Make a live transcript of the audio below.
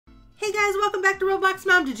Hey guys, welcome back to Roblox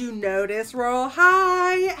Mom. Did you notice Royale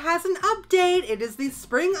High has an update? It is the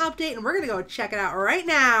spring update and we're gonna go check it out right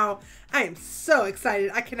now. I am so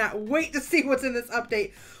excited. I cannot wait to see what's in this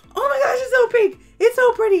update. Oh my gosh, it's so pink. It's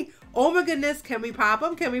so pretty. Oh my goodness, can we pop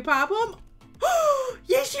them? Can we pop them? Oh,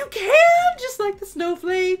 yes you can! Just like the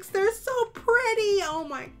snowflakes. They're so pretty. Oh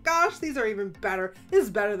my gosh, these are even better. This is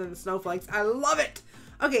better than the snowflakes. I love it.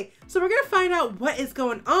 Okay, so we're gonna find out what is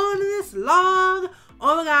going on in this log.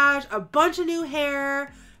 Oh my gosh, a bunch of new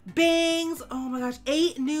hair, bangs. Oh my gosh,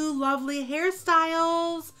 8 new lovely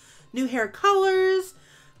hairstyles, new hair colors,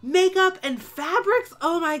 makeup and fabrics.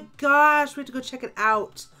 Oh my gosh, we have to go check it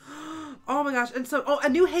out. Oh my gosh, and so, oh, a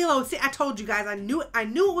new halo. See, I told you guys, I knew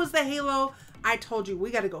it was the halo. I told you, we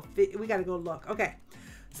gotta go look. Okay,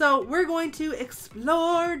 so we're going to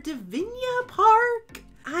explore Divinia Park.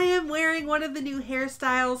 I am wearing one of the new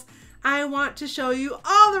hairstyles. I want to show you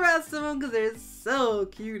all the rest of them because they're so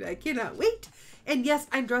cute. I cannot wait. And yes,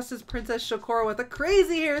 I'm dressed as Princess Shakora with a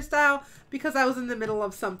crazy hairstyle because I was in the middle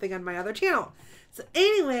of something on my other channel. So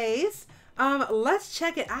anyways, let's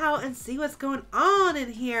check it out and see what's going on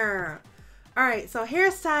in here. All right, so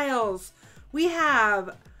hairstyles. We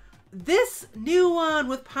have this new one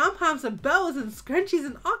with pom-poms and bows and scrunchies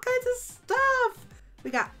and all kinds of stuff. We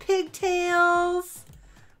got pigtails.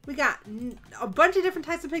 We got a bunch of different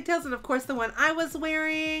types of pigtails, and of course the one I was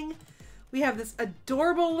wearing. We have this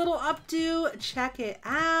adorable little updo. Check it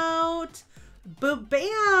out.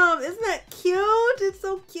 Ba-bam! Isn't that cute? It's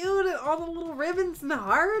so cute, and all the little ribbons and the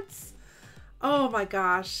hearts. Oh my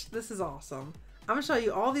gosh, this is awesome. I'm gonna show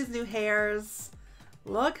you all these new hairs.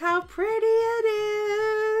 Look how pretty it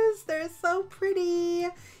is. They're so pretty.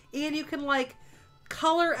 And you can like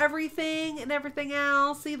color everything and everything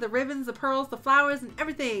else. See the ribbons, the pearls, the flowers, and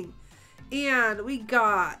everything. And we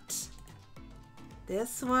got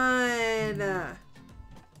this one.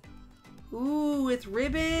 Ooh, with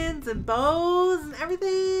ribbons and bows and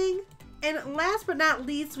everything. And last but not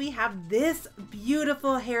least, we have this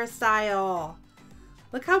beautiful hairstyle.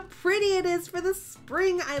 Look how pretty it is for the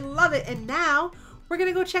spring. I love it. And now we're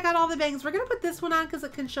gonna go check out all the bangs. We're gonna put this one on because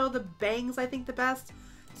it can show the bangs, I think, the best.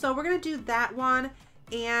 So we're gonna do that one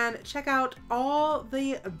and check out all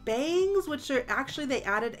the bangs, which are actually, they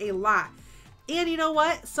added a lot. And you know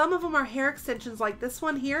what? Some of them are hair extensions like this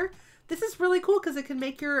one here. This is really cool because it can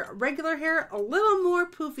make your regular hair a little more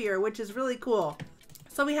poofier, which is really cool.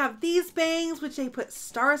 So we have these bangs, which they put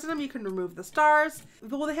stars in them. You can remove the stars.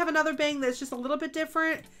 Well, they have another bang that's just a little bit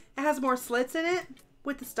different. It has more slits in it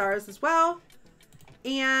with the stars as well.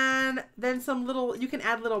 And then some little, you can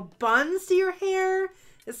add little buns to your hair.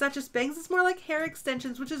 It's not just bangs, it's more like hair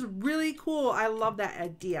extensions, which is really cool. I love that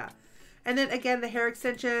idea. And then again, the hair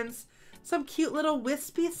extensions, some cute little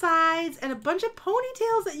wispy sides, and a bunch of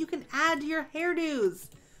ponytails that you can add to your hairdos.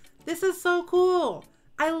 This is so cool.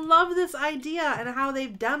 I love this idea and how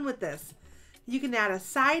they've done with this. You can add a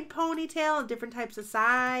side ponytail and different types of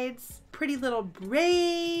sides, pretty little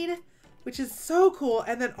braid, which is so cool.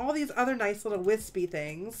 And then all these other nice little wispy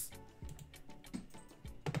things.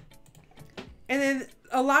 And then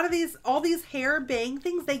a lot of these, all these hair bang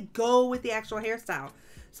things, they go with the actual hairstyle.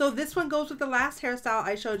 So this one goes with the last hairstyle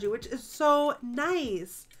I showed you, which is so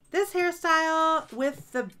nice. This hairstyle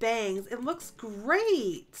with the bangs, it looks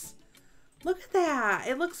great. Look at that.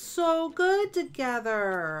 It looks so good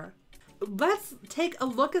together. Let's take a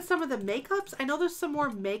look at some of the makeups. I know there's some more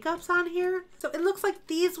makeups on here. So it looks like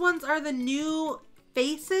these ones are the new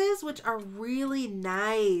faces, which are really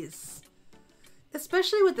nice.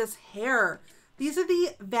 Especially with this hair. These are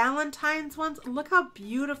the Valentine's ones. Look how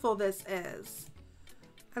beautiful this is.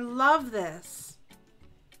 I love this.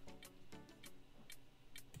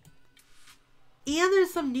 And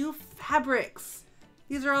there's some new fabrics.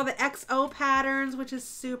 These are all the XO patterns, which is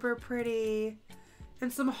super pretty.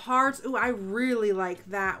 And some hearts. Ooh, I really like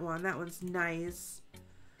that one. That one's nice.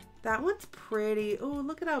 That one's pretty. Ooh,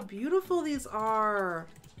 look at how beautiful these are.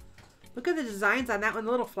 Look at the designs on that one.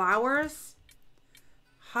 The little flowers.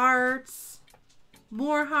 Hearts.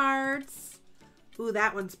 More hearts. Ooh,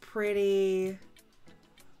 that one's pretty.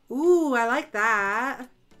 Ooh, I like that.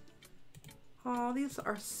 Oh, these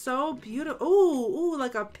are so beautiful. Ooh,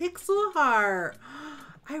 like a pixel heart.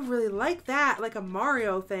 I really like that. Like a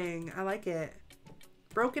Mario thing. I like it.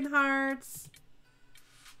 Broken hearts.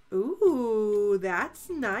 Ooh, that's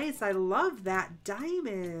nice. I love that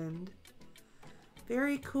diamond.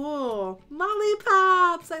 Very cool.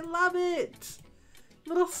 Lollipops. I love it.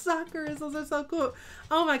 Little suckers. Those are so cool.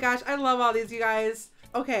 Oh my gosh. I love all these, you guys.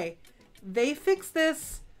 Okay. They fixed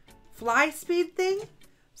this fly speed thing.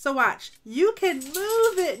 So watch. You can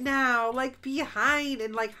move it now. Like behind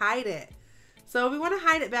and like hide it. So we want to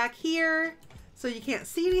hide it back here so you can't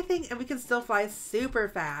see anything, and we can still fly super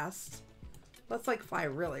fast. Let's like fly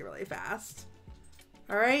really, really fast.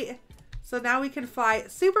 All right. So now we can fly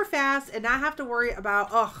super fast and not have to worry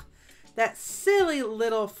about, that silly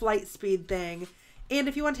little flight speed thing. And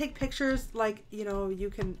if you want to take pictures, like, you know, you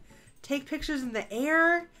can take pictures in the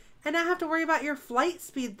air and not have to worry about your flight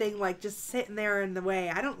speed thing, like just sitting there in the way.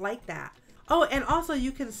 I don't like that. Oh, and also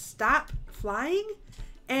you can stop flying,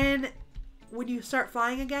 and when you start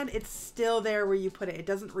flying again, it's still there where you put it. It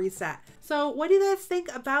doesn't reset. So what do you guys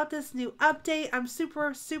think about this new update? I'm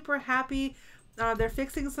super, super happy. They're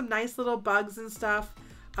fixing some nice little bugs and stuff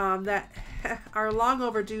that are long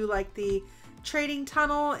overdue, like the trading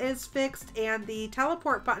tunnel is fixed and the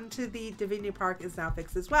teleport button to the Divinity Park is now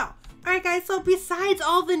fixed as well. All right, guys, so besides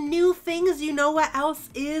all the new things, you know what else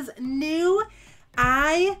is new?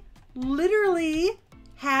 I literally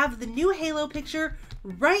have the new Halo picture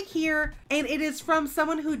right here, and it is from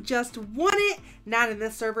someone who just won it, not in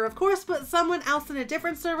this server of course, but someone else in a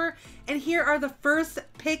different server. And here are the first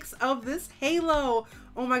pics of this Halo.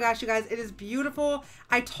 Oh my gosh, you guys, it is beautiful.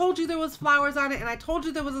 I told you there was flowers on it, and I told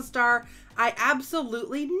you there was a star. I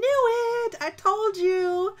absolutely knew it. I told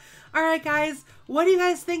you. All right, guys, what do you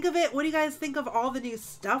guys think of it? What do you guys think of all the new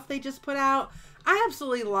stuff they just put out? I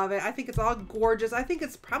absolutely love it. I think it's all gorgeous. I think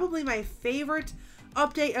it's probably my favorite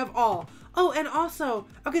update of all. Oh, and also,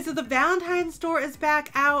 okay, so the Valentine's store is back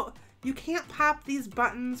out. You can't pop these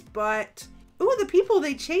buttons, but ooh, the people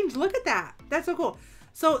they changed. Look at that. That's so cool.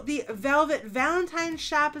 So the Velvet Valentine's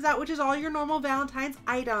shop is out, which is all your normal Valentine's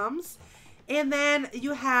items. And then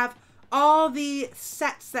you have all the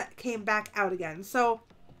sets that came back out again. So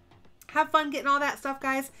have fun getting all that stuff,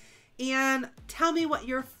 guys. And tell me what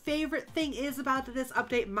your favorite thing is about this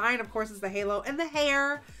update. Mine, of course, is the Halo and the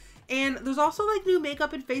hair. And there's also like new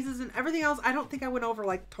makeup and faces and everything else. I don't think I went over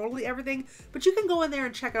like totally everything, but you can go in there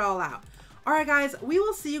and check it all out. All right, guys, we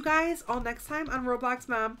will see you guys all next time on Roblox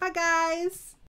Mom. Bye, guys.